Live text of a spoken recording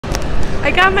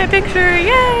I got my picture,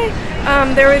 yay!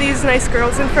 There were these nice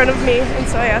girls in front of me, and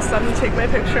so I asked them to take my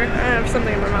picture. I have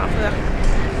something in my mouth though.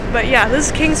 But yeah, this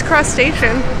is King's Cross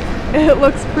Station. It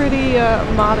looks pretty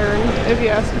modern, if you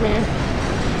ask me.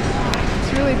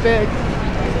 It's really big.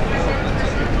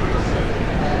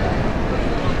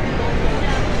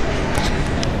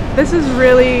 This is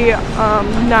really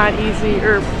not easy,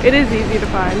 or it is easy to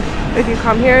find. If you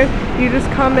come here, you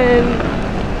just come in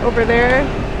over there,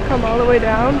 come all the way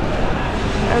down,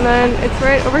 and then it's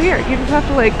right over here. You just have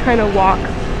to like kind of walk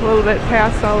a little bit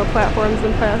past all the platforms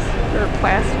and past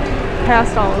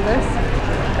all of this.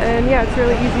 And yeah, it's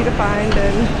really easy to find,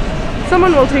 and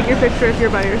someone will take your picture if you're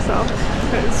by yourself,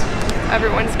 because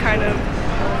everyone's kind of,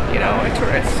 you know, a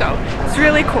tourist, so it's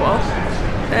really cool.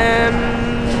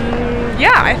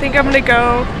 Yeah, I think I'm gonna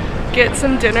go get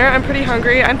some dinner. I'm pretty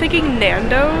hungry. I'm thinking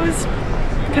Nando's,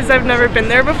 because I've never been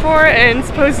there before, and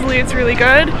supposedly it's really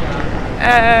good.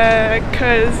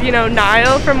 Because, you know,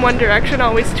 Niall from One Direction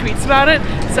always tweets about it,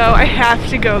 so I have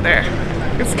to go there.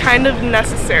 It's kind of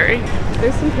necessary.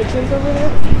 There's some pigeons over there?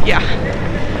 Yeah.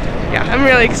 Yeah, I'm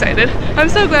really excited. I'm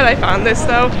so glad I found this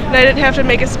though, and I didn't have to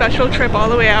make a special trip all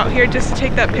the way out here just to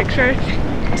take that picture.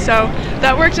 So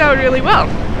that worked out really well.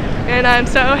 And I'm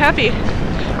so happy,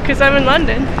 because I'm in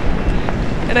London,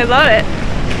 and I love it.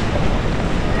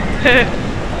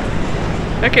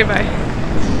 Okay, bye.